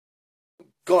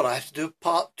God, I have to do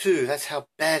part 2. That's how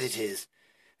bad it is.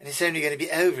 And it's only going to be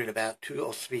over in about 2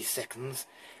 or 3 seconds.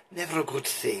 Never a good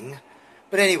thing.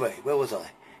 But anyway, where was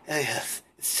I? Oh yes,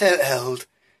 it's so old.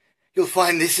 You'll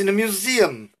find this in a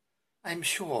museum, I'm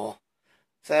sure.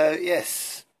 So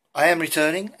yes, I am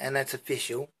returning, and that's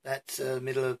official. That's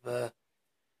middle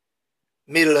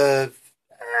of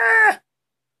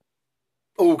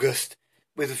August,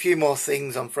 with a few more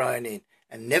things I'm throwing in.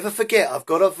 And never forget, I've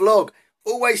got a vlog.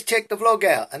 Always check the vlog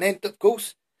out. And then, of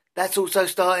course, that's also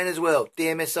starting as well.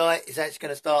 DMSI is actually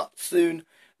going to start soon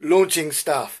launching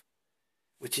stuff,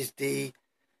 which is the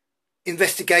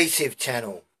investigative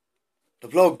channel. The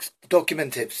vlogs, the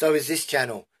documentative. So is this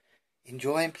channel.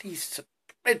 Enjoy, and please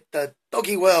spread the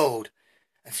doggy world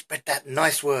and spread that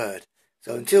nice word.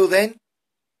 So until then,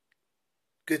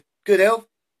 good health,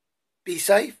 be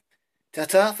safe,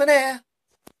 ta-ta for now.